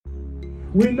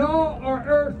We know our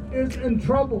earth is in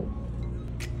trouble.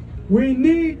 We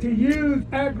need to use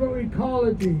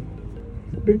agroecology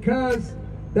because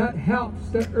that helps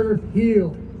the earth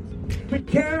heal. We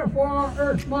care for our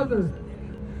earth mother.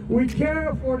 We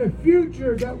care for the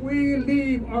future that we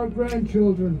leave our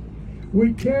grandchildren.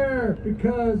 We care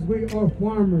because we are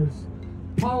farmers.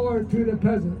 Power to the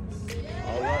peasants.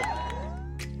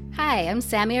 Hi, I'm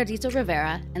Sammy Ardito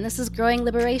Rivera, and this is Growing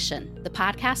Liberation, the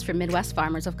podcast for Midwest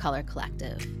Farmers of Color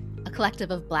Collective, a collective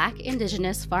of Black,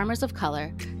 Indigenous farmers of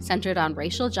color centered on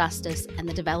racial justice and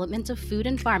the development of food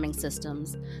and farming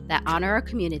systems that honor our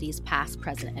communities past,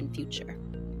 present, and future.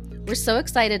 We're so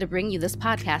excited to bring you this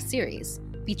podcast series,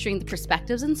 featuring the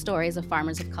perspectives and stories of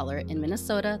farmers of color in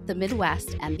Minnesota, the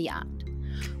Midwest, and beyond.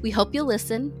 We hope you'll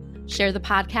listen, share the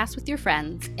podcast with your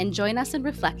friends, and join us in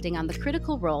reflecting on the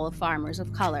critical role of farmers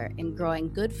of color in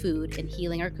growing good food and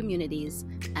healing our communities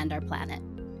and our planet.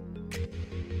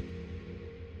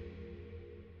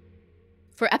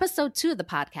 For episode 2 of the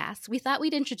podcast, we thought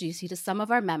we'd introduce you to some of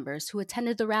our members who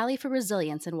attended the Rally for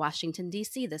Resilience in Washington,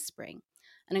 D.C. this spring,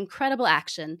 an incredible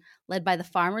action led by the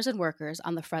farmers and workers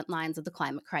on the front lines of the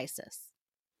climate crisis.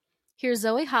 Here's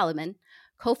Zoe Holloman,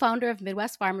 co-founder of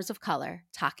Midwest Farmers of Color,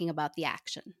 talking about the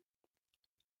action.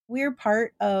 We're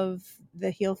part of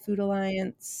the Heal Food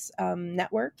Alliance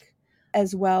network,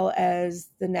 as well as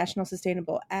the National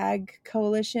Sustainable Ag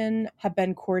Coalition, have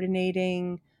been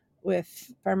coordinating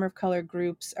with farmer of color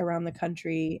groups around the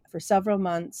country for several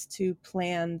months to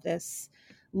plan this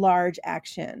large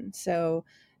action. So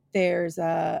there's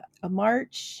a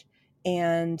march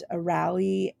and a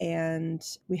rally, and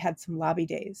we had some lobby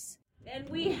days. And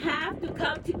we have to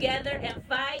come together and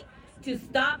fight to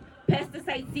stop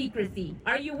pesticide secrecy.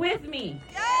 Are you with me?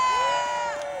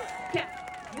 Yeah!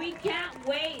 We can't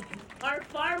wait. Our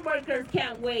farm workers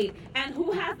can't wait. And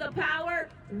who has the power?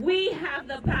 We have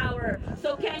the power.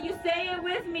 So can you say it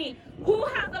with me? Who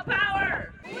has the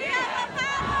power? We have the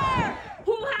power!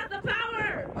 Who has the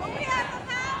power? We have the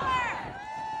power!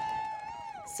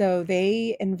 So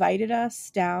they invited us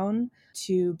down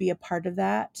to be a part of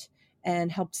that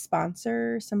and helped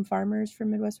sponsor some farmers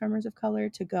from Midwest Farmers of Color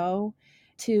to go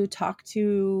to talk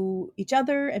to each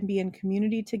other and be in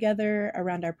community together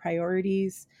around our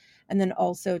priorities, and then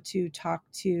also to talk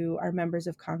to our members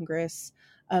of Congress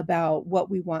about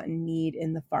what we want and need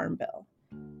in the Farm Bill.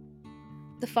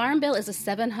 The Farm Bill is a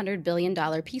 $700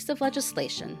 billion piece of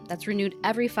legislation that's renewed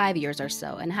every 5 years or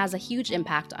so and has a huge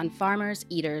impact on farmers,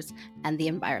 eaters, and the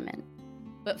environment.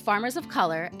 But farmers of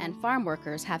color and farm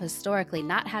workers have historically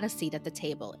not had a seat at the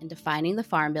table in defining the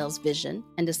Farm Bill's vision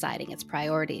and deciding its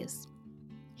priorities.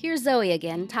 Here's Zoe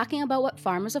again talking about what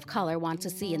farmers of color want to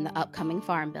see in the upcoming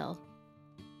Farm Bill.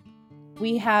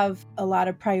 We have a lot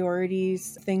of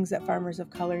priorities, things that farmers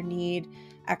of color need: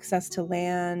 access to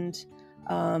land,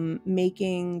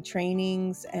 making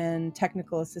trainings and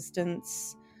technical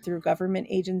assistance through government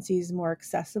agencies more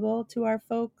accessible to our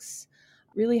folks,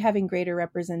 really having greater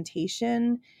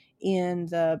representation in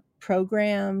the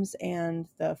programs and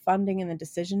the funding and the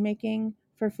decision-making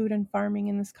for food and farming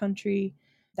in this country.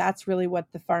 That's really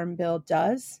what the Farm Bill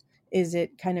does, is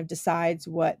it kind of decides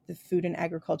what the food and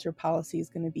agriculture policy is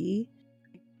going to be.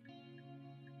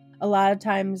 A lot of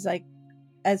times, like,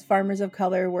 as farmers of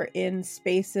color, we're in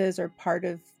spaces or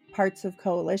parts of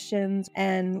coalitions,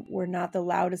 and we're not the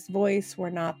loudest voice. We're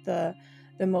not the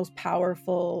most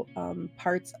powerful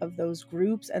parts of those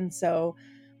groups. And so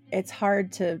it's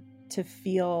hard to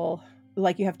feel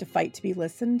like you have to fight to be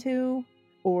listened to,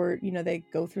 or, you know, they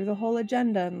go through the whole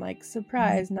agenda and like,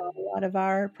 surprise, not a lot of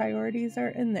our priorities are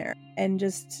in there. And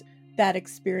just that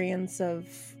experience of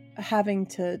having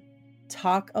to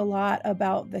talk a lot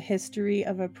about the history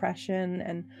of oppression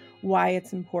and why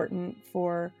it's important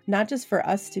for not just for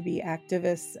us to be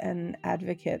activists and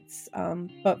advocates,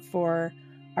 but for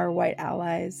our white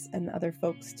allies and other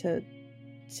folks to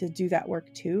do that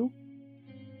work too.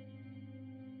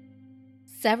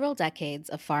 Several decades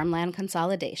of farmland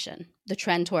consolidation, the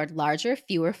trend toward larger,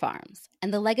 fewer farms,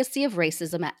 and the legacy of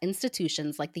racism at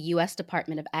institutions like the U.S.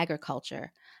 Department of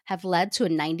Agriculture have led to a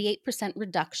 98%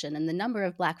 reduction in the number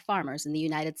of Black farmers in the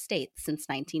United States since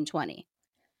 1920.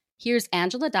 Here's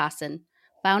Angela Dawson,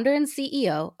 founder and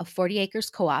CEO of 40 Acres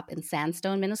Co-op in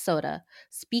Sandstone, Minnesota,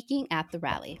 speaking at the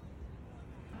rally.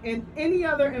 In any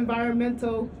other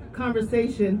environmental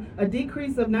conversation, a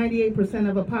decrease of 98%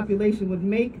 of a population would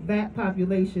make that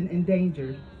population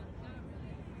endangered.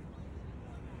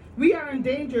 We are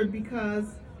endangered because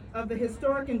of the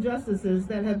historic injustices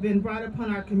that have been brought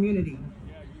upon our community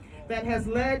that has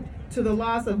led to the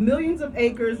loss of millions of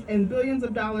acres and billions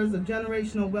of dollars of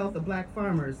generational wealth of Black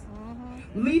farmers.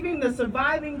 leaving the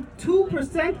surviving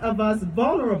 2% of us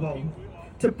vulnerable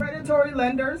to predatory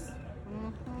lenders,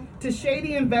 to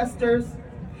shady investors,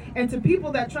 and to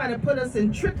people that try to put us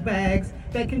in trick bags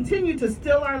that continue to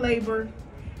steal our labor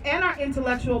and our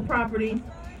intellectual property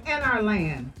and our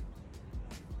land.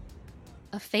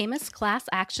 A famous class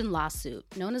action lawsuit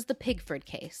known as the Pigford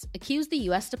case accused the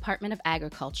U.S. Department of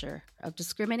Agriculture of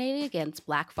discriminating against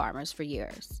Black farmers for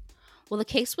years. While the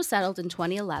case was settled in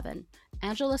 2011,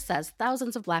 Angela says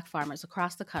thousands of Black farmers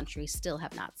across the country still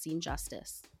have not seen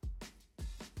justice.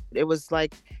 It was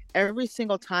like every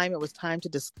single time it was time to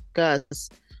discuss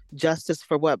justice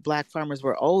for what Black farmers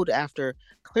were owed after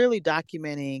clearly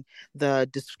documenting the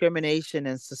discrimination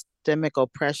and systemic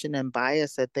oppression and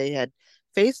bias that they had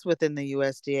faced within the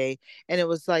USDA. And it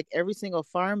was like every single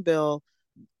farm bill,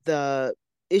 the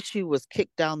issue was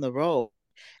kicked down the road.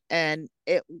 And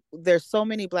there's so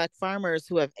many Black farmers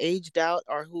who have aged out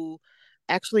or who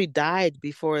actually died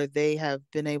before they have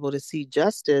been able to see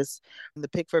justice. The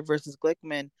Pigford versus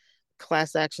Glickman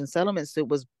class action settlement suit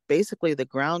was basically the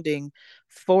grounding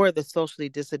for the socially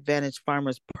disadvantaged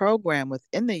farmers program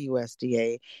within the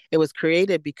USDA. It was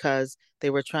created because they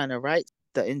were trying to right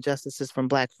the injustices from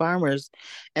Black farmers.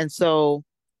 And so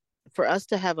for us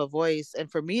to have a voice, and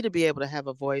for me to be able to have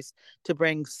a voice to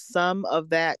bring some of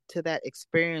that to that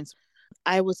experience,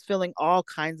 I was feeling all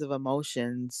kinds of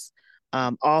emotions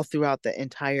all throughout the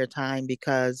entire time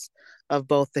because of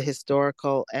both the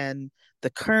historical and the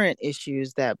current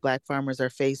issues that Black farmers are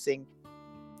facing.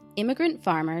 Immigrant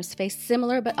farmers face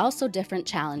similar but also different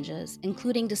challenges,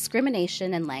 including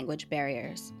discrimination and language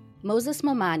barriers. Moses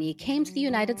Momani came to the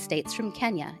United States from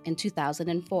Kenya in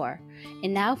 2004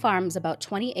 and now farms about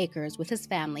 20 acres with his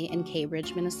family in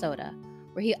Cambridge, Minnesota,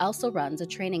 where he also runs a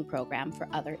training program for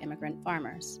other immigrant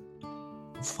farmers.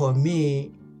 For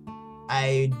me,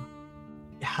 I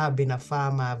have been a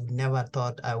farmer. I've never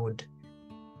thought I would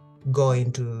go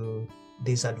into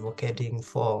this advocating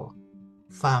for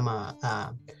farmer,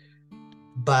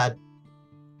 but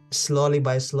slowly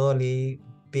by slowly,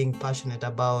 being passionate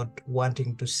about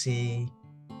wanting to see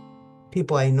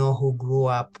people I know who grew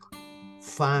up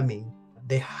farming,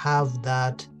 they have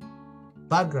that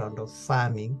background of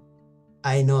farming.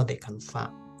 I know they can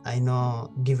farm. I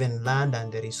know given land and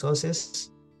the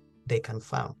resources, they can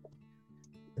farm.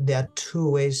 There are two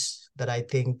ways that I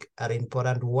think are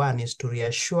important. One is to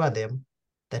reassure them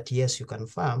that yes, you can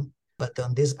farm, but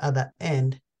on this other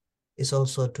end is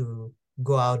also to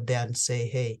go out there and say,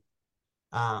 hey,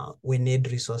 we need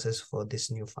resources for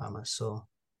this new farmer. So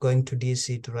going to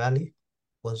DC to rally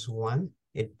was one.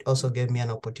 It also gave me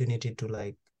an opportunity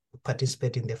to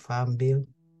participate in the Farm Bill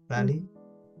rally.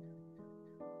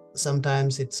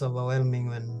 Sometimes it's overwhelming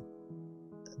when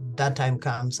that time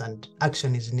comes and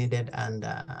action is needed, and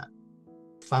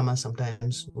farmers,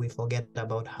 sometimes we forget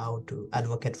about how to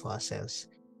advocate for ourselves.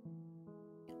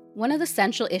 One of the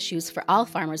central issues for all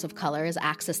farmers of color is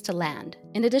access to land,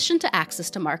 in addition to access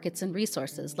to markets and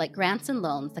resources like grants and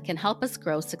loans that can help us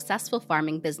grow successful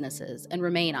farming businesses and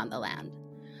remain on the land.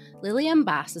 Lillian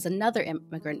Bass is another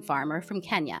immigrant farmer from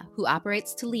Kenya who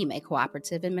operates Tulime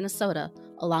Cooperative in Minnesota,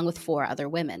 along with 4 other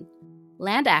women.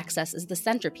 Land access is the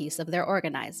centerpiece of their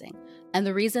organizing, and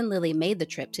the reason Lily made the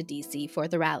trip to DC for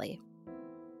the rally.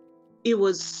 It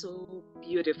was so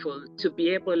beautiful to be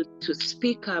able to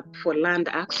speak up for land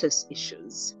access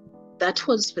issues. That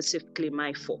was specifically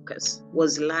my focus,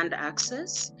 was land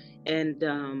access and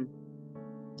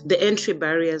the entry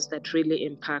barriers that really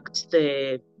impact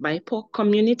the BIPOC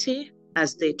community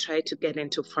as they try to get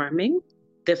into farming.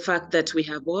 The fact that we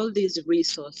have all these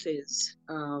resources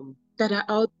that are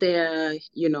out there,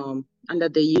 under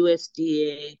the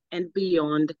USDA and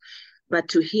beyond, but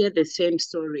to hear the same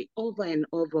story over and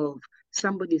over of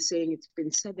somebody saying it's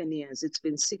been 7 years, it's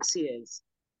been 6 years,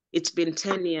 it's been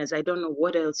 10 years, I don't know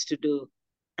what else to do.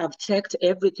 I've checked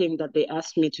everything that they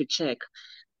asked me to check.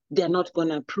 They're not going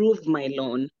to approve my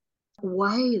loan.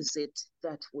 Why is it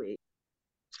that way?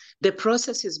 The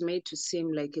process is made to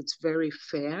seem like it's very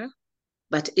fair,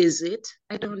 but is it?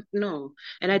 I don't know.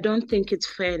 And I don't think it's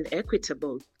fair and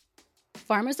equitable.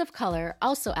 Farmers of color are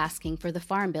also asking for the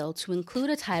Farm Bill to include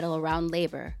a title around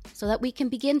labor so that we can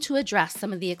begin to address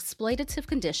some of the exploitative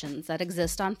conditions that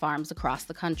exist on farms across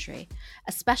the country,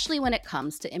 especially when it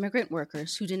comes to immigrant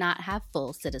workers who do not have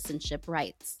full citizenship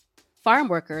rights. Farm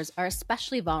workers are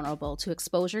especially vulnerable to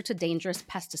exposure to dangerous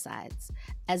pesticides,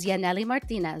 as Yaneli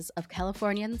Martinez of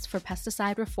Californians for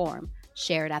Pesticide Reform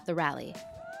shared at the rally.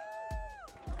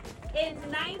 In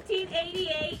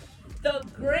 1988, the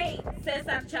great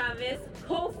Cesar Chavez,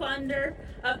 co-founder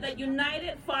of the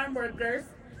United Farm Workers,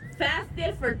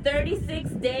 fasted for 36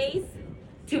 days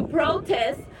to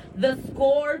protest the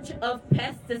scourge of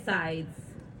pesticides,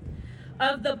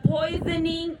 of the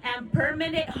poisoning and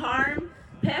permanent harm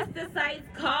pesticides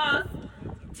cause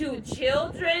to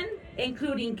children,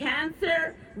 including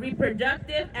cancer,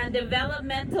 reproductive and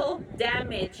developmental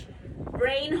damage,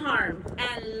 brain harm,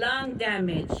 and lung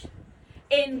damage.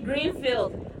 In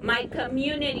Greenfield, my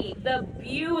community, the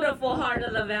beautiful heart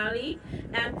of the valley,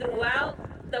 and throughout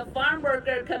the farm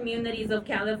worker communities of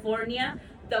California,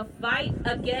 the fight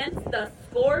against the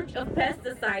scourge of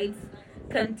pesticides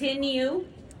continue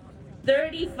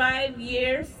 35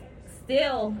 years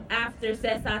still after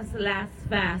Cesar's last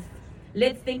fast.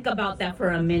 Let's think about that for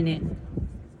a minute.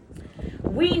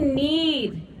 We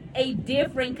need a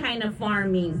different kind of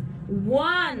farming,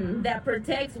 one that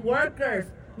protects workers,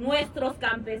 nuestros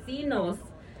campesinos,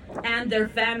 and their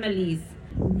families.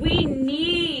 We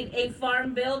need a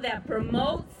farm bill that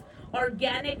promotes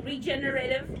organic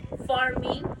regenerative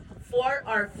farming for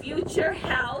our future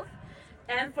health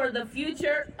and for the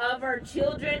future of our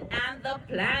children and the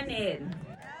planet.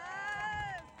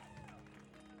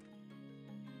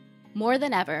 More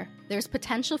than ever, there's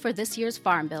potential for this year's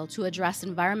Farm Bill to address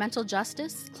environmental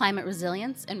justice, climate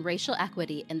resilience, and racial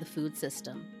equity in the food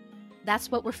system.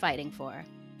 That's what we're fighting for.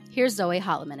 Here's Zoe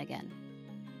Holloman again.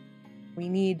 We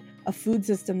need a food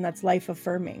system that's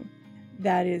life-affirming,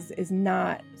 that is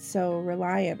not so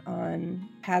reliant on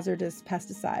hazardous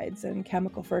pesticides and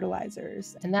chemical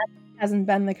fertilizers. And that hasn't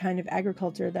been the kind of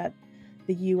agriculture that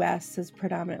the U.S. has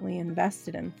predominantly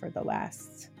invested in for the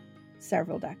last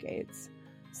several decades.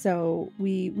 So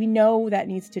we know that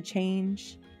needs to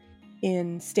change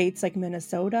in states like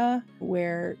Minnesota,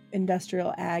 where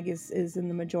industrial ag is in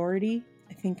the majority.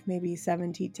 I think maybe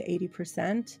 70 to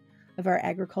 80% of our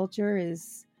agriculture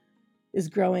is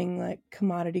growing like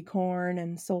commodity corn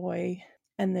and soy,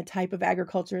 and the type of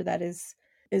agriculture that is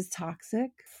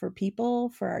toxic for people,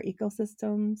 for our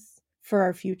ecosystems, for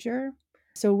our future.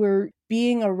 So we're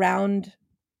being around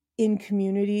in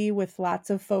community with lots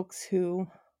of folks who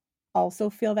also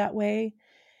feel that way.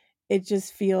 It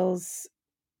just feels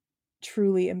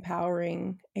truly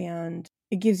empowering, and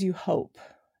it gives you hope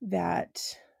that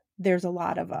there's a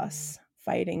lot of us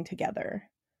fighting together.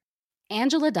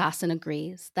 Angela Dawson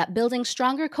agrees that building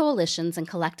stronger coalitions and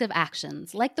collective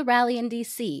actions, like the rally in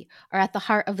D.C., are at the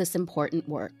heart of this important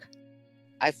work.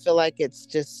 I feel like it's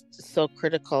just so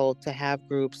critical to have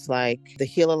groups like the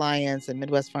HEAL Alliance and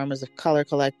Midwest Farmers of Color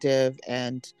Collective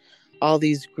and all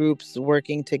these groups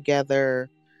working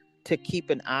together to keep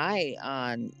an eye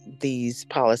on these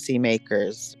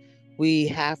policymakers. We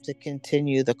have to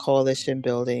continue the coalition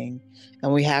building,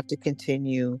 and we have to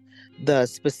continue the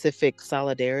specific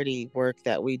solidarity work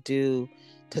that we do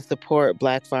to support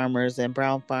Black farmers and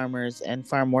brown farmers and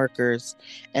farm workers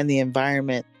and the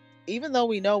environment. Even though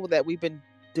we know that we've been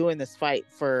doing this fight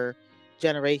for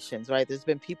generations, right? There's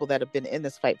been people that have been in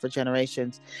this fight for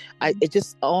generations. It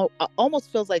just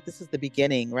almost feels like this is the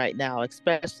beginning right now,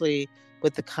 especially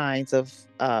with the kinds of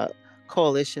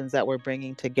coalitions that we're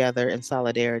bringing together in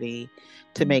solidarity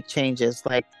to make changes,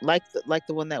 like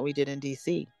the one that we did in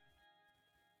D.C.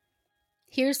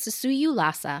 Here's Susuyu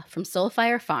Lhasa from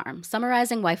Soulfire Farm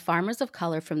summarizing why farmers of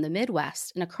color from the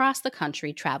Midwest and across the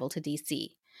country travel to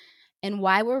D.C., and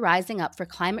why we're rising up for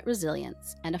climate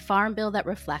resilience and a farm bill that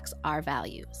reflects our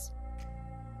values.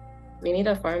 We need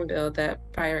a farm bill that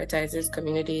prioritizes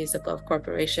communities above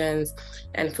corporations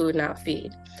and food not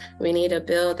feed. We need a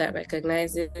bill that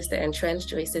recognizes the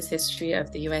entrenched racist history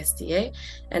of the USDA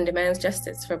and demands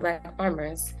justice for Black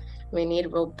farmers. We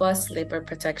need robust labor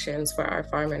protections for our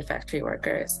farm and factory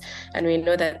workers. And we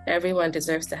know that everyone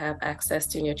deserves to have access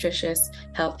to nutritious,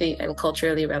 healthy, and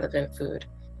culturally relevant food.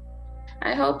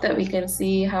 I hope that we can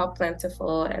see how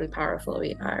plentiful and powerful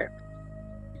we are.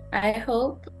 I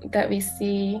hope that we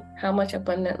see how much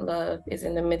abundant love is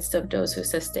in the midst of those who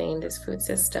sustain this food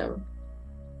system.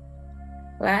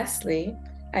 Lastly,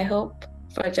 I hope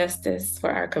for justice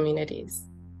for our communities.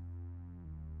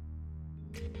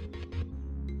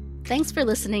 Thanks for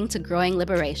listening to Growing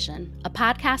Liberation, a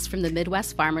podcast from the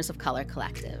Midwest Farmers of Color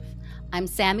Collective. I'm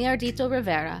Sammy Ardito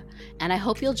Rivera, and I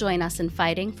hope you'll join us in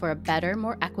fighting for a better,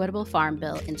 more equitable farm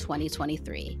bill in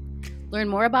 2023. Learn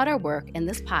more about our work in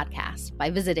this podcast by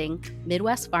visiting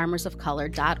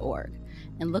MidwestFarmersOfColor.org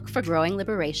and look for Growing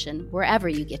Liberation wherever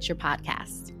you get your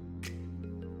podcasts.